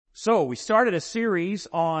So we started a series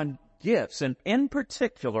on gifts, and in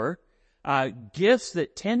particular, gifts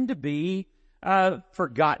that tend to be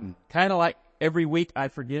forgotten. Kind of like every week I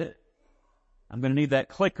forget it. I'm going to need that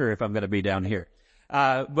clicker if I'm going to be down here.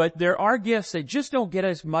 But there are gifts that just don't get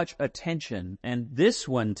as much attention, and this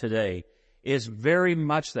one today is very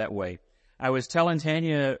much that way. I was telling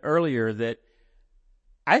Tanya earlier that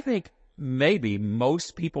I think maybe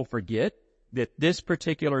most people forget that this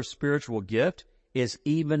particular spiritual gift is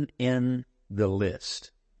even in the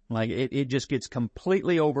list. Like it just gets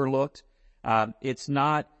completely overlooked. It's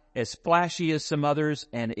not as flashy as some others,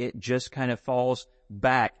 and it just kind of falls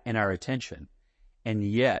back in our attention. And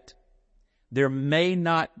yet, there may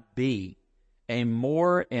not be a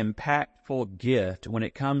more impactful gift when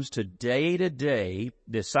it comes to day-to-day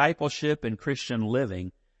discipleship and Christian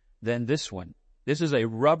living than this one. This is a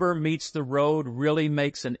rubber meets the road, really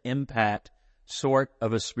makes an impact sort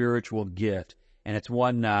of a spiritual gift. And it's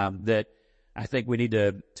one that I think we need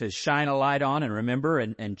to shine a light on and remember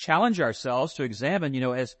and challenge ourselves to examine,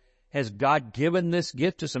 has God given this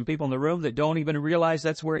gift to some people in the room that don't even realize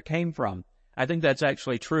that's where it came from? I think that's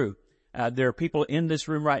actually true. There are people in this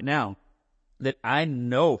room right now that I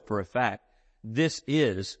know for a fact this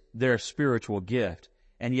is their spiritual gift.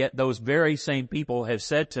 And yet those very same people have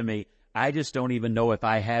said to me, I just don't even know if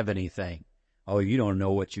I have anything. Oh, you don't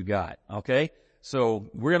know what you got. Okay? So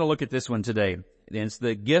we're going to look at this one today. And it's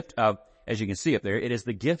the gift of, as you can see up there, it is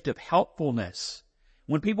the gift of helpfulness.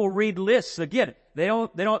 When people read lists, again, they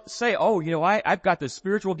don't say, I've got the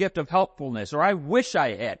spiritual gift of helpfulness, or I wish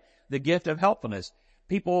I had the gift of helpfulness.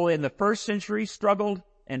 People in the first century struggled,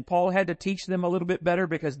 and Paul had to teach them a little bit better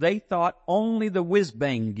because they thought only the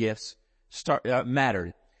whiz-bang gifts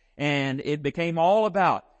mattered. And it became all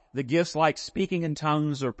about the gifts like speaking in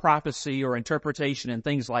tongues or prophecy or interpretation and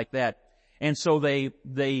things like that. And so they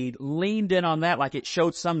leaned in on that like it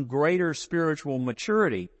showed some greater spiritual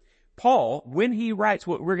maturity. Paul, when he writes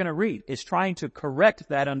what we're going to read, is trying to correct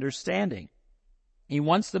that understanding. He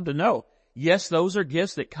wants them to know, yes, those are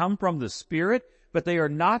gifts that come from the Spirit, but they are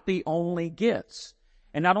not the only gifts.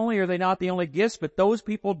 And not only are they not the only gifts, but those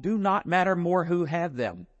people do not matter more who have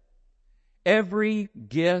them. Every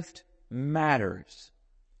gift matters.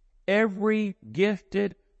 Every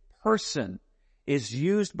gifted person is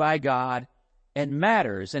used by God and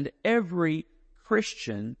matters, and every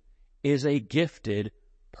Christian is a gifted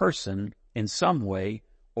person in some way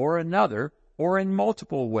or another, or in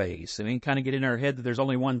multiple ways. I mean, kind of get in our head that there's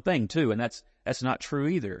only one thing too, and that's not true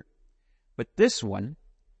either. But this one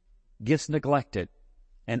gets neglected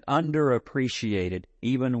and underappreciated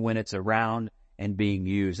even when it's around and being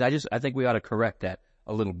used. I think we ought to correct that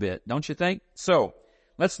a little bit, don't you think? So,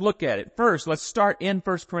 let's look at it. First, let's start in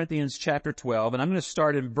 1 Corinthians chapter 12, and I'm going to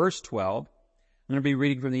start in verse 12. I'm going to be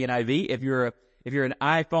reading from the NIV. If you're an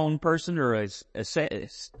iPhone person or a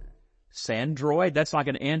Sandroid, that's like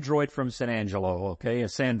an Android from San Angelo, okay? A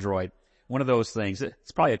Sandroid. One of those things.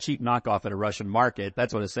 It's probably a cheap knockoff at a Russian market.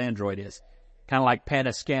 That's what a Sandroid is. Kind of like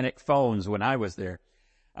Panasonic phones when I was there.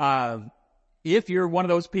 If you're one of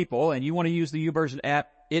those people and you want to use the YouVersion app,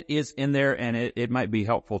 it is in there, and it might be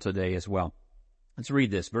helpful today as well. Let's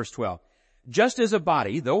read this, verse 12. Just as a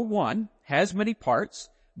body, though one, has many parts,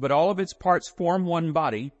 but all of its parts form one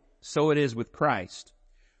body, so it is with Christ.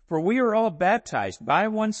 For we are all baptized by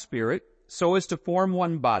one Spirit, so as to form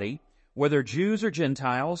one body, whether Jews or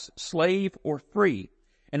Gentiles, slave or free,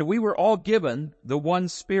 and we were all given the one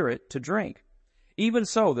Spirit to drink. Even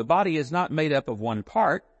so, the body is not made up of one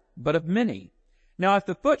part, but of many. Now if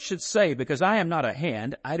the foot should say, because I am not a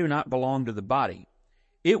hand, I do not belong to the body,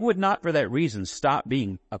 it would not for that reason stop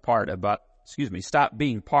being part of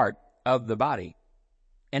the body.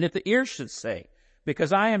 And if the ear should say,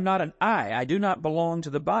 because I am not an eye, I do not belong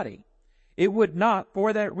to the body, it would not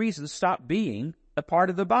for that reason stop being a part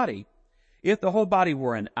of the body. If the whole body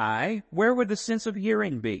were an eye, where would the sense of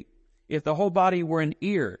hearing be? If the whole body were an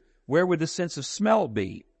ear, where would the sense of smell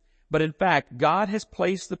be? But in fact, God has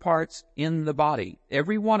placed the parts in the body,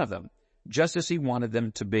 every one of them, just as He wanted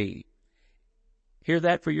them to be. Hear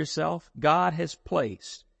that for yourself? God has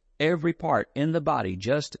placed every part in the body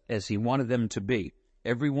just as He wanted them to be.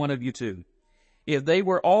 Every one of you too. If they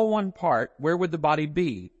were all one part, where would the body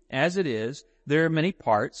be? As it is, there are many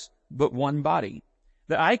parts, but one body.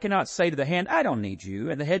 The eye cannot say to the hand, I don't need you,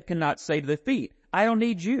 and the head cannot say to the feet, I don't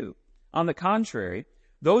need you. On the contrary,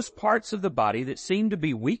 those parts of the body that seem to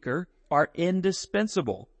be weaker are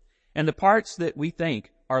indispensable, and the parts that we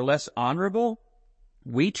think are less honorable,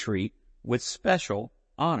 we treat with special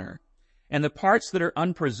honor. And the parts that are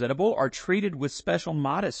unpresentable are treated with special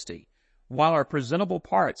modesty, while our presentable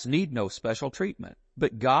parts need no special treatment.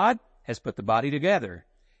 But God has put the body together,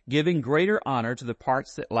 giving greater honor to the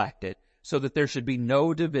parts that lacked it, so that there should be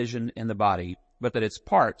no division in the body, but that its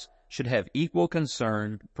parts should have equal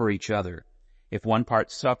concern for each other. If one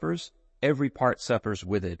part suffers, every part suffers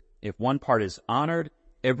with it. If one part is honored,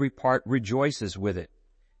 every part rejoices with it.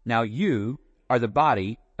 Now you are the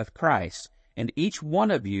body of Christ, and each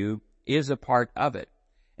one of you is a part of it.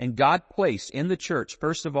 And God placed in the church,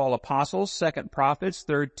 first of all, apostles, second, prophets,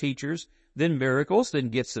 third, teachers, then miracles, then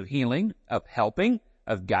gifts of healing, of helping,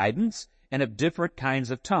 of guidance, and of different kinds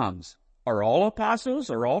of tongues. Are all apostles?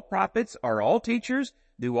 Are all prophets? Are all teachers?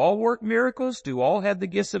 Do all work miracles? Do all have the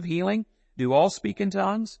gifts of healing? Do all speak in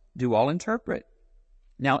tongues? Do all interpret?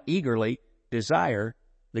 Now eagerly desire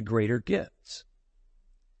the greater gifts.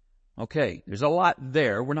 Okay, there's a lot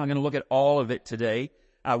there. We're not going to look at all of it today.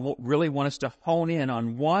 I really want us to hone in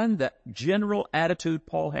on one, that general attitude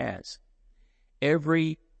Paul has.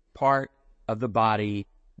 Every part of the body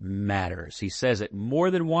matters. He says it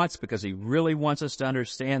more than once because he really wants us to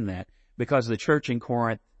understand that, because the church in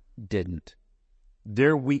Corinth didn't.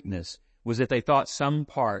 Their weakness was that they thought some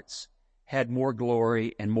parts had more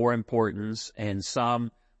glory and more importance, and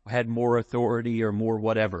some had more authority or more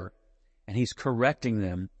whatever. And he's correcting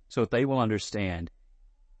them so that they will understand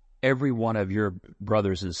every one of your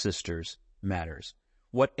brothers and sisters matters.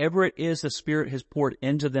 Whatever it is the Spirit has poured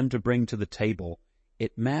into them to bring to the table,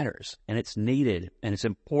 it matters, and it's needed, and it's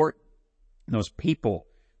important. And those people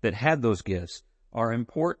that had those gifts are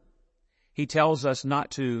important. He tells us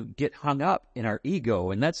not to get hung up in our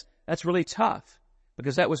ego, and that's really tough,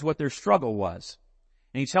 because that was what their struggle was.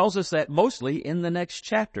 And he tells us that mostly in the next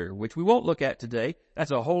chapter, which we won't look at today.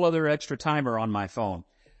 That's a whole other extra timer on my phone.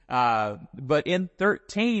 But in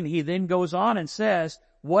 13, he then goes on and says,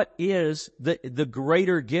 what is the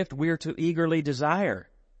greater gift we are to eagerly desire?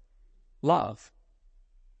 Love.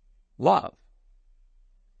 Love.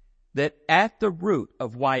 That at the root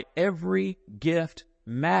of why every gift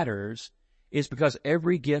matters is because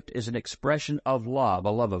every gift is an expression of love,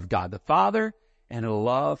 a love of God the Father and a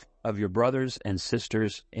love of your brothers and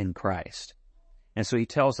sisters in Christ. And so he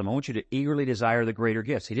tells them, I want you to eagerly desire the greater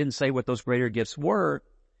gifts. He didn't say what those greater gifts were,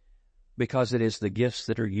 because it is the gifts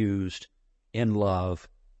that are used in love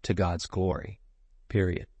to God's glory,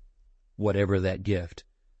 period. Whatever that gift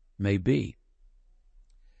may be.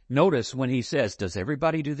 Notice when he says, does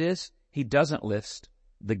everybody do this? He doesn't list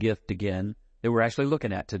the gift again that we're actually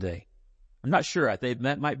looking at today. I'm not sure. I think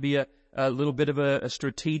that might be a little bit of a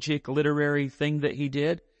strategic literary thing that he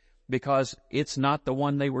did, because it's not the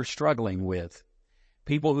one they were struggling with.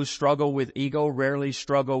 People who struggle with ego rarely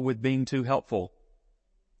struggle with being too helpful.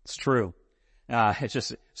 It's true. It's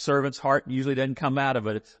just servant's heart usually doesn't come out of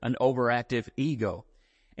an overactive ego.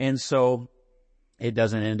 And so it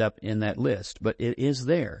doesn't end up in that list, but it is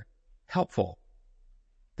there. Helpful.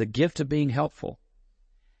 The gift of being helpful.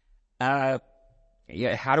 How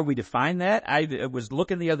do we define that? I was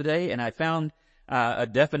looking the other day and I found a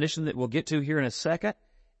definition that we'll get to here in a second,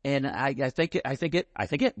 and I think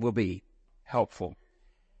it will be helpful.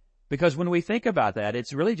 Because when we think about that,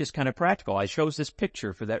 it's really just kind of practical. I chose this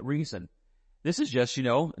picture for that reason. This is just,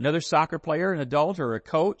 another soccer player, an adult or a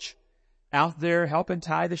coach out there helping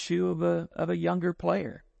tie the shoe of a younger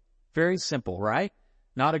player. Very simple, right?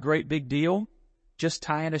 Not a great big deal, just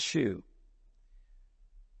tying a shoe.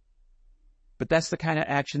 But that's the kind of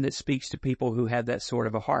action that speaks to people who have that sort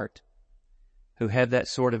of a heart, who have that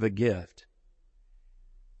sort of a gift.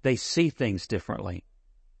 They see things differently.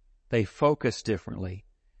 They focus differently.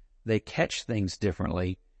 They catch things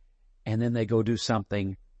differently, and then they go do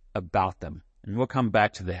something about them. And we'll come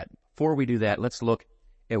back to that. Before we do that, let's look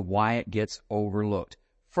at why it gets overlooked.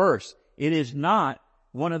 First, it is not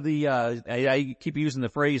one of the, I keep using the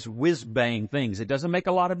phrase whiz-bang things. It doesn't make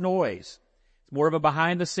a lot of noise. It's more of a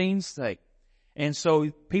behind-the-scenes thing. And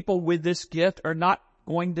so people with this gift are not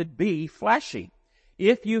going to be flashy.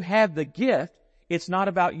 If you have the gift, it's not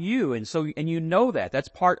about you. And you know that. That's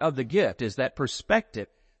part of the gift, is that perspective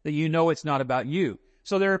that you know it's not about you.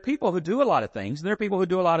 So there are people who do a lot of things, and there are people who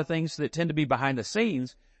do a lot of things that tend to be behind the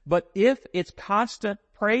scenes. But if it's constant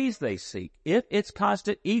praise they seek, if it's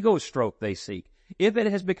constant ego stroke they seek, if it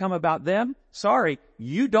has become about them, sorry,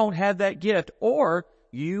 you don't have that gift, or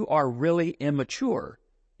you are really immature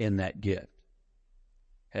in that gift.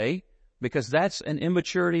 Okay? Because that's an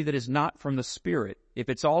immaturity that is not from the Spirit. If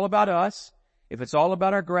it's all about us, if it's all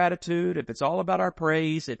about our gratitude, if it's all about our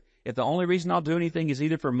praise, if the only reason I'll do anything is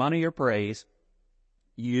either for money or praise,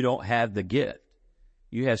 you don't have the gift.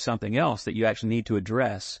 You have something else that you actually need to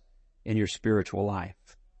address in your spiritual life.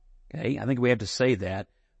 Okay? I think we have to say that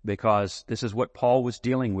because this is what Paul was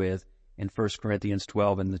dealing with in 1 Corinthians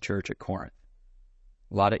 12 in the church at Corinth.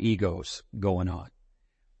 A lot of egos going on.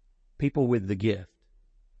 people with the gift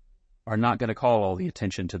are not going to call all the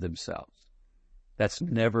attention to themselves. That's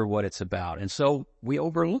never what it's about. And so we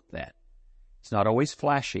overlook that. It's not always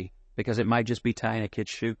flashy, because it might just be tying a kid's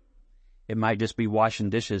shoe. It might just be washing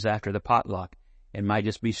dishes after the potluck. It might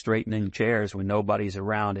just be straightening chairs when nobody's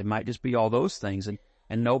around. It might just be all those things,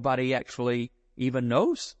 and nobody actually even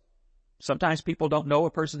knows. Sometimes people don't know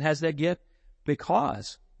a person has that gift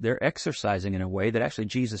because they're exercising in a way that actually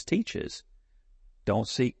Jesus teaches. Don't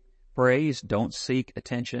seek praise, don't seek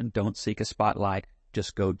attention, don't seek a spotlight,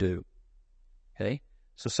 just go do. Okay?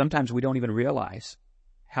 So sometimes we don't even realize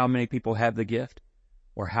how many people have the gift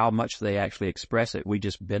or how much they actually express it. We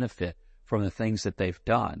just benefit from the things that they've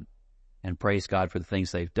done and praise God for the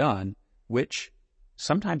things they've done, which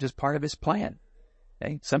sometimes is part of His plan.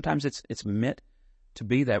 Okay? Sometimes it's meant to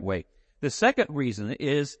be that way. The second reason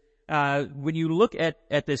is when you look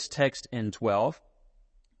at this text in 12,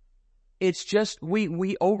 it's just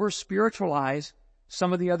we over-spiritualize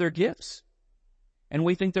some of the other gifts. And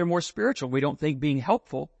we think they're more spiritual. We don't think being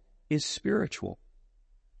helpful is spiritual.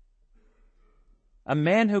 A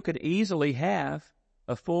man who could easily have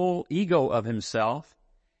a full ego of himself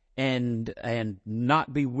and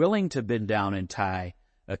not be willing to bend down and tie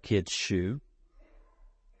a kid's shoe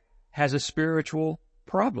has a spiritual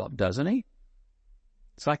problem, doesn't he?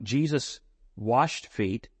 It's like Jesus washed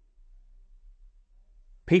feet.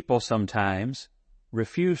 People sometimes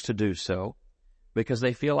refuse to do so because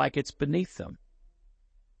they feel like it's beneath them.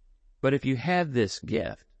 But if you have this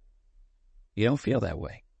gift, you don't feel that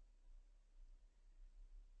way.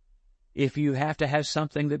 If you have to have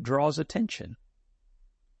something that draws attention,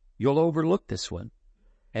 you'll overlook this one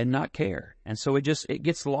and not care. And so it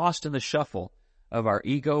gets lost in the shuffle of our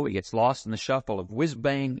ego. It gets lost in the shuffle of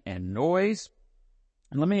whiz-bang and noise.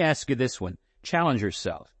 And let me ask you this one. Challenge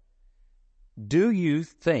yourself. Do you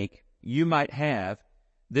think you might have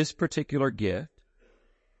this particular gift?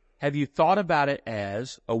 Have you thought about it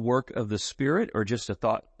as a work of the Spirit or just a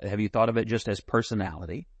thought? Have you thought of it just as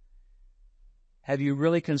personality? Have you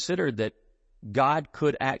really considered that God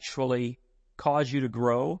could actually cause you to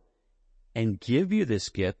grow and give you this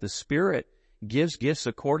gift? The Spirit gives gifts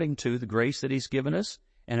according to the grace that He's given us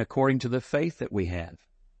and according to the faith that we have.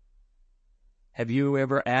 Have you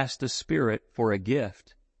ever asked the Spirit for a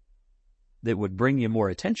gift that would bring you more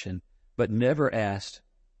attention, but never asked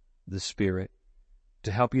the Spirit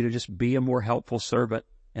to help you to just be a more helpful servant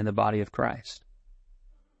in the body of Christ?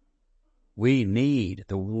 The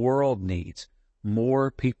world needs more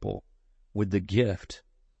people with the gift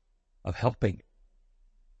of helping.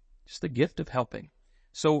 Just the gift of helping.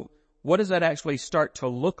 So what does that actually start to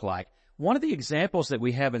look like? One of the examples that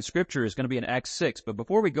we have in Scripture is going to be in Acts 6. But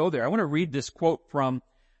before we go there, I want to read this quote from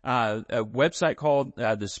a website called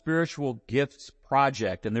the Spiritual Gifts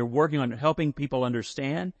Project. And they're working on helping people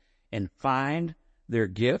understand and find their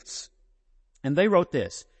gifts. And they wrote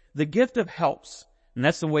this: the gift of helps. And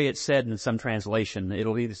that's the way it's said in some translation.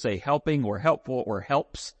 It'll either say helping or helpful or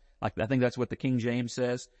helps. Like, I think that's what the King James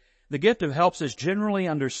says. The gift of helps is generally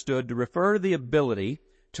understood to refer to the ability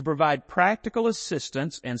to provide practical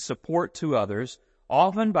assistance and support to others,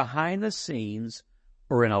 often behind the scenes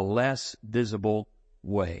or in a less visible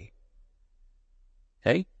way.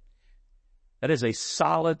 Okay? That is a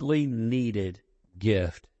solidly needed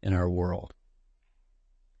gift in our world,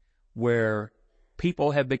 where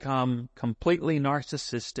people have become completely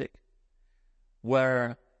narcissistic,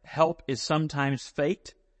 where help is sometimes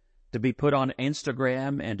faked to be put on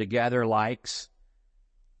Instagram and to gather likes.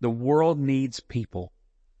 The world needs people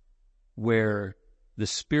where the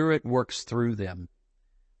Spirit works through them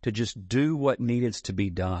to just do what needs to be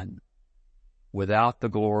done without the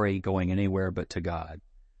glory going anywhere but to God,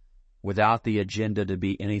 without the agenda to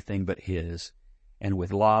be anything but His, and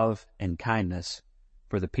with love and kindness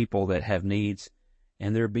for the people that have needs,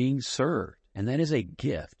 and they're being served. And that is a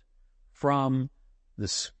gift from the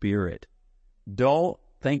Spirit. Don't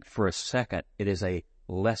think for a second it is a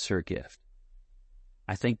lesser gift.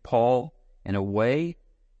 I think Paul, in a way,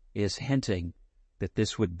 is hinting that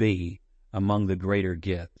this would be among the greater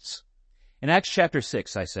gifts. In Acts chapter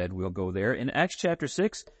 6, I said, we'll go there. In Acts chapter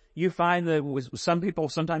 6, you find that some people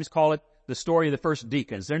sometimes call it the story of the first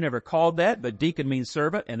deacons. They're never called that, but deacon means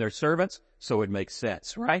servant, and they're servants, so it makes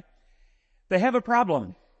sense, right? They have a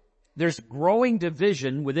problem. There's growing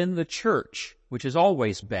division within the church, which is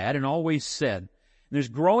always bad and always said. There's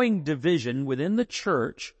growing division within the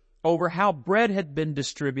church over how bread had been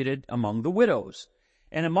distributed among the widows.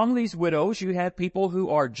 And among these widows, you have people who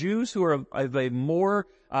are Jews who are of a more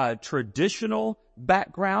traditional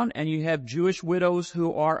background, and you have Jewish widows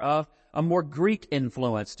who are of a more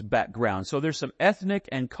Greek-influenced background. So there's some ethnic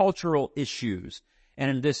and cultural issues.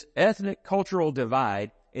 And this ethnic cultural divide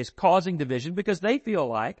is causing division because they feel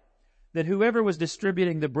like that whoever was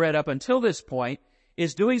distributing the bread up until this point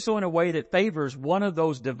is doing so in a way that favors one of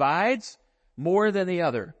those divides more than the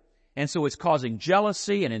other. And so it's causing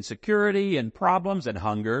jealousy and insecurity and problems and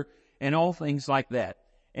hunger and all things like that.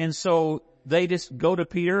 And so they just go to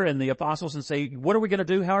Peter and the apostles and say, what are we going to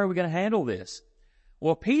do? How are we going to handle this?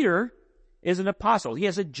 Well, Peter is an apostle. He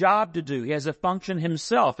has a job to do. He has a function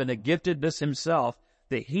himself and a giftedness himself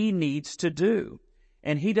that he needs to do.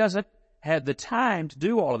 And he doesn't have the time to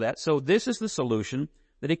do all of that. So this is the solution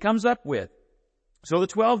that he comes up with. So the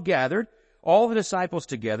 12 gathered all the disciples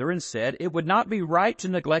together and said, it would not be right to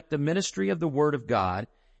neglect the ministry of the word of God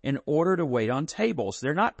in order to wait on tables.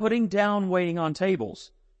 They're not putting down waiting on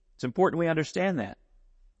tables. It's important we understand that.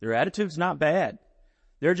 Their attitude's not bad.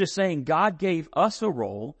 They're just saying God gave us a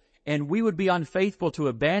role and we would be unfaithful to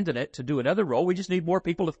abandon it to do another role. We just need more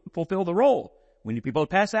people to fulfill the role. We need people to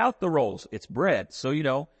pass out the roles. It's bread. So,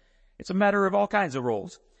 it's a matter of all kinds of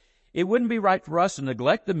roles. It wouldn't be right for us to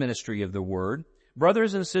neglect the ministry of the word.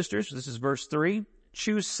 Brothers and sisters, this is verse 3,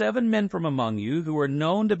 choose 7 men from among you who are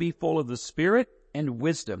known to be full of the Spirit and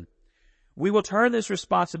wisdom. We will turn this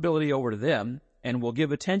responsibility over to them and will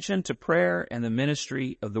give attention to prayer and the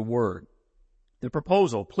ministry of the word. The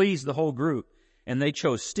proposal pleased the whole group, and they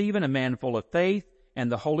chose Stephen, a man full of faith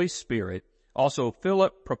and the Holy Spirit, also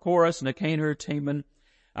Philip, Prochorus, Nicanor, Timon,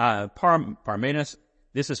 Parmenas.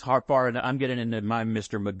 This is far, and I'm getting into my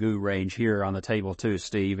Mr. Magoo range here on the table too,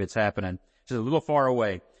 Steve. It's happening. It's a little far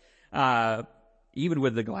away, even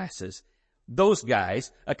with the glasses. Those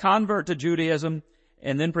guys, a convert to Judaism,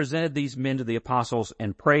 and then presented these men to the apostles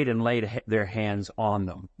and prayed and laid their hands on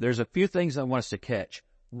them. There's a few things I want us to catch.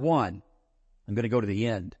 One, I'm going to go to the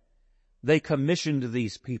end. They commissioned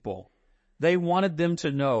these people. They wanted them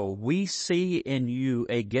to know, we see in you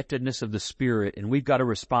a giftedness of the Spirit, and we've got a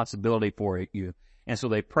responsibility for you. And so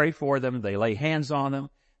they pray for them. They lay hands on them.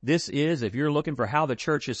 This is, if you're looking for how the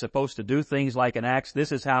church is supposed to do things like in Acts,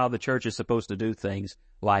 this is how the church is supposed to do things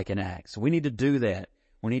like in Acts. We need to do that.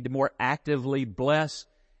 We need to more actively bless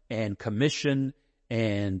and commission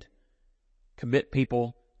and commit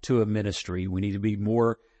people to a ministry. We need to be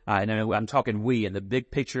more, and I'm talking we in the big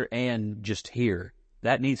picture and just here.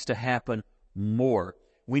 That needs to happen more.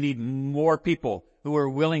 We need more people who are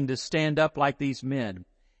willing to stand up like these men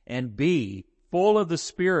and be full of the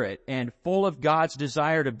Spirit and full of God's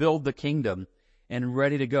desire to build the kingdom and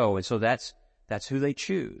ready to go. And so that's who they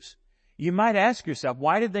choose. You might ask yourself,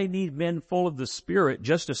 why did they need men full of the Spirit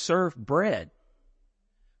just to serve bread?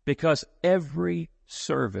 Because every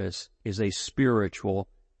service is a spiritual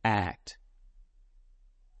act.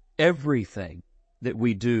 Everything that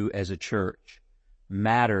we do as a church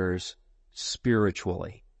matters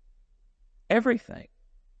spiritually. Everything.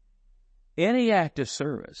 Any act of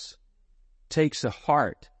service takes a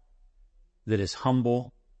heart that is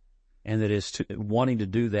humble and that is wanting to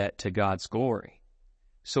do that to God's glory.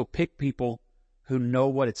 So pick people who know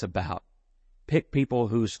what it's about. Pick people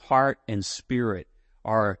whose heart and spirit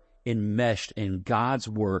are enmeshed in God's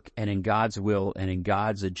work and in God's will and in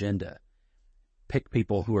God's agenda. Pick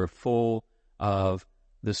people who are full of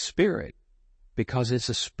the Spirit because it's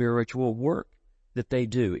a spiritual work that they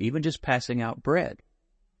do, even just passing out bread.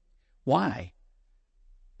 Why?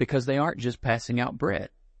 Because they aren't just passing out bread.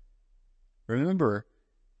 Remember,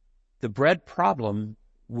 the bread problem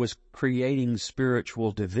was creating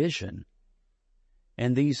spiritual division.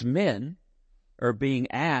 And these men are being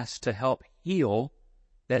asked to help heal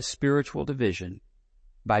that spiritual division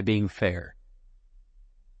by being fair,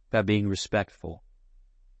 by being respectful,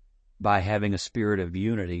 by having a spirit of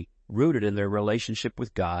unity rooted in their relationship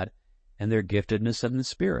with God and their giftedness in the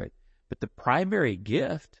Spirit. But the primary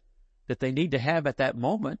gift that they need to have at that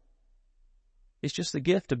moment is just the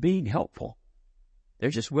gift of being helpful. They're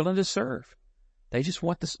just willing to serve. They just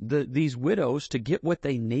want these widows to get what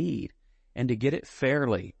they need and to get it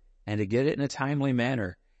fairly and to get it in a timely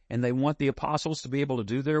manner. And they want the apostles to be able to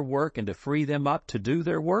do their work and to free them up to do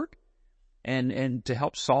their work and to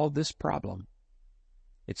help solve this problem.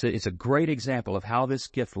 It's a great example of how this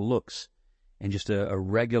gift looks in just a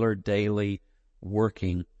regular daily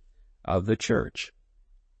working of the church.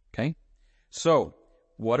 Okay? So,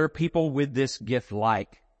 what are people with this gift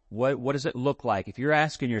like? What does it look like? If you're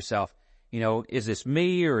asking yourself, is this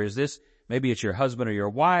me, or is this, maybe it's your husband or your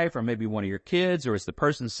wife, or maybe one of your kids, or it's the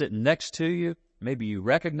person sitting next to you. Maybe you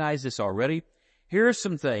recognize this already. Here are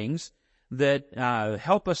some things that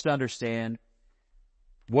help us to understand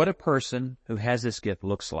what a person who has this gift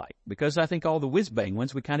looks like. Because I think all the whiz-bang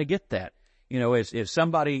ones, we kind of get that. If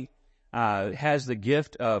somebody has the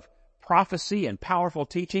gift of prophecy and powerful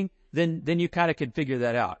teaching, then you kind of could figure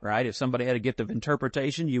that out, right? If somebody had a gift of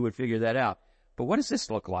interpretation, you would figure that out. But what does this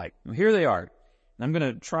look like? Well, here they are. I'm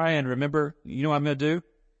going to try and remember, you know what I'm going to do?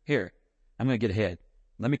 Here, I'm going to get ahead.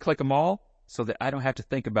 Let me click them all so that I don't have to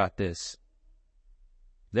think about this.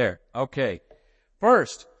 There. Okay.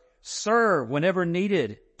 First, serve whenever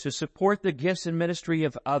needed to support the gifts and ministry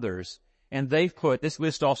of others. And they've put, this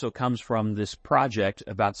list also comes from this project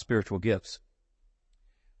about spiritual gifts.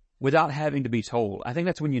 Without having to be told. I think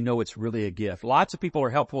that's when you know it's really a gift. Lots of people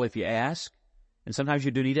are helpful if you ask. And sometimes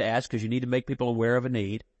you do need to ask because you need to make people aware of a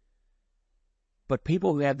need. But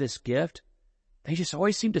people who have this gift, they just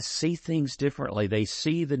always seem to see things differently. They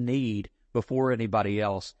see the need before anybody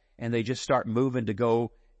else, and they just start moving to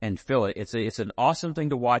go and fill it. It's an awesome thing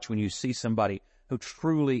to watch when you see somebody who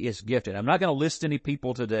truly is gifted. I'm not going to list any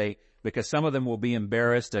people today because some of them will be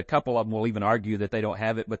embarrassed. A couple of them will even argue that they don't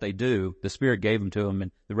have it, but they do. The Spirit gave them to them,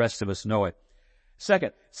 and the rest of us know it.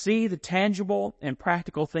 Second, see the tangible and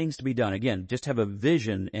practical things to be done. Again, just have a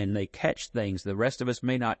vision, and they catch things the rest of us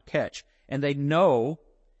may not catch. And they know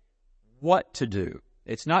what to do.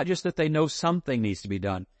 It's not just that they know something needs to be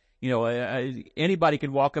done. Anybody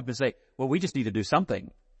can walk up and say, well, we just need to do something.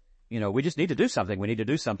 We just need to do something. We need to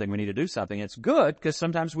do something. We need to do something. It's good because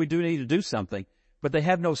sometimes we do need to do something, but they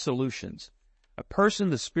have no solutions. A person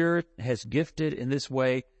the Spirit has gifted in this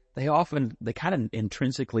way, they kind of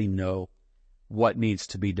intrinsically know what needs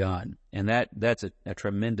to be done. And that's a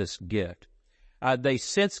tremendous gift. They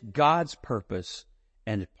sense God's purpose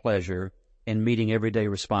and pleasure in meeting everyday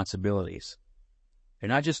responsibilities. They're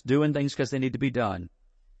not just doing things because they need to be done.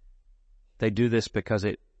 They do this because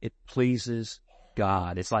it pleases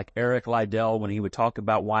God. It's like Eric Liddell when he would talk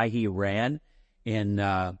about why he ran in,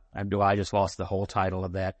 I just lost the whole title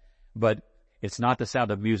of that, but it's not The Sound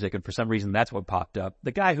of Music, and for some reason that's what popped up.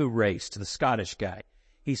 The guy who raced, the Scottish guy,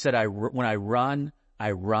 he said, when I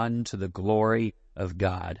run to the glory of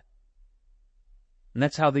God. And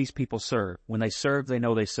that's how these people serve. When they serve, they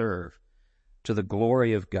know they serve to the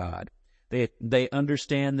glory of God. They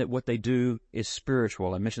understand that what they do is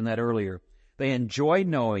spiritual. I mentioned that earlier. They enjoy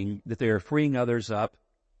knowing that they are freeing others up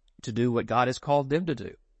to do what God has called them to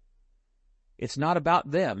do. It's not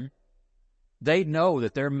about them. They know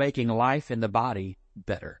that they're making life in the body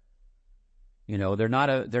better. They're not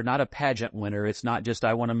a pageant winner. It's not just,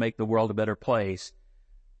 I want to make the world a better place.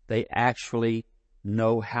 They actually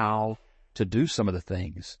know how to do some of the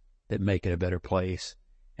things that make it a better place.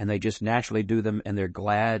 And they just naturally do them, and they're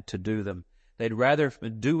glad to do them. They'd rather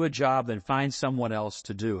do a job than find someone else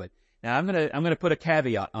to do it. Now, I'm gonna put a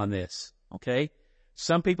caveat on this, okay?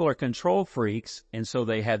 Some people are control freaks, and so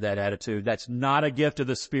they have that attitude. That's not a gift of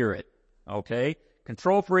the Spirit, okay?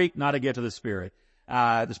 Control freak, not a gift of the Spirit.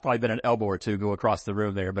 There's probably been an elbow or two go across the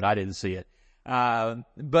room there, but I didn't see it.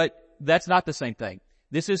 But that's not the same thing.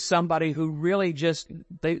 This is somebody who really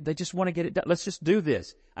they just want to get it done. Let's just do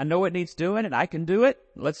this. I know it needs doing and I can do it.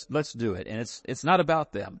 Let's do it. And it's not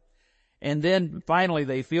about them. And then finally,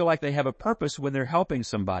 they feel like they have a purpose when they're helping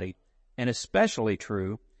somebody. And especially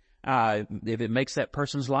true, if it makes that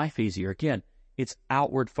person's life easier. Again, it's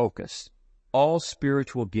outward focused. All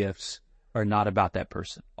spiritual gifts are not about that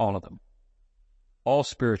person. All of them. All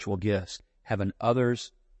spiritual gifts have an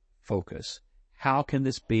others focus. How can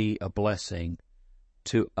this be a blessing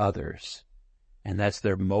to others? And that's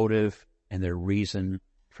their motive and their reason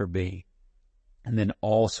for being. And then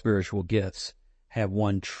all spiritual gifts have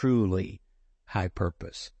one truly high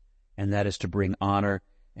purpose, and that is to bring honor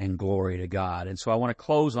and glory to God. And so I want to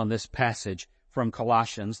close on this passage from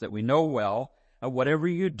Colossians that we know well. Whatever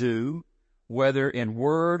you do, whether in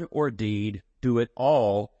word or deed, do it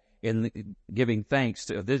all in giving thanks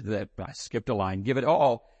to this. I skipped a line. Give it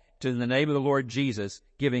all to the name of the Lord Jesus,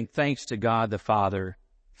 giving thanks to God the Father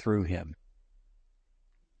through him.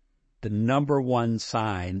 The number one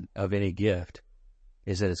sign of any gift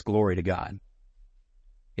is that it's glory to God.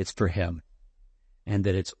 It's for him. And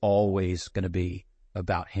that it's always going to be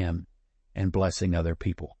about him and blessing other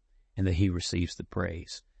people, and that he receives the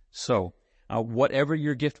praise. So, whatever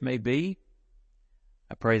your gift may be,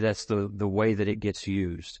 I pray that's the way that it gets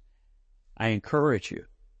used. I encourage you,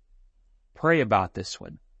 pray about this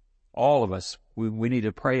one. All of us, we need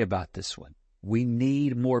to pray about this one. We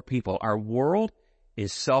need more people. Our world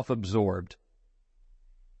is self-absorbed,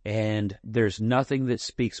 and there's nothing that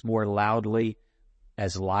speaks more loudly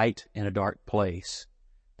as light in a dark place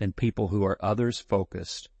than people who are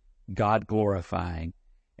others-focused, God-glorifying,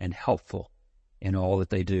 and helpful in all that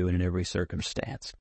they do and in every circumstance.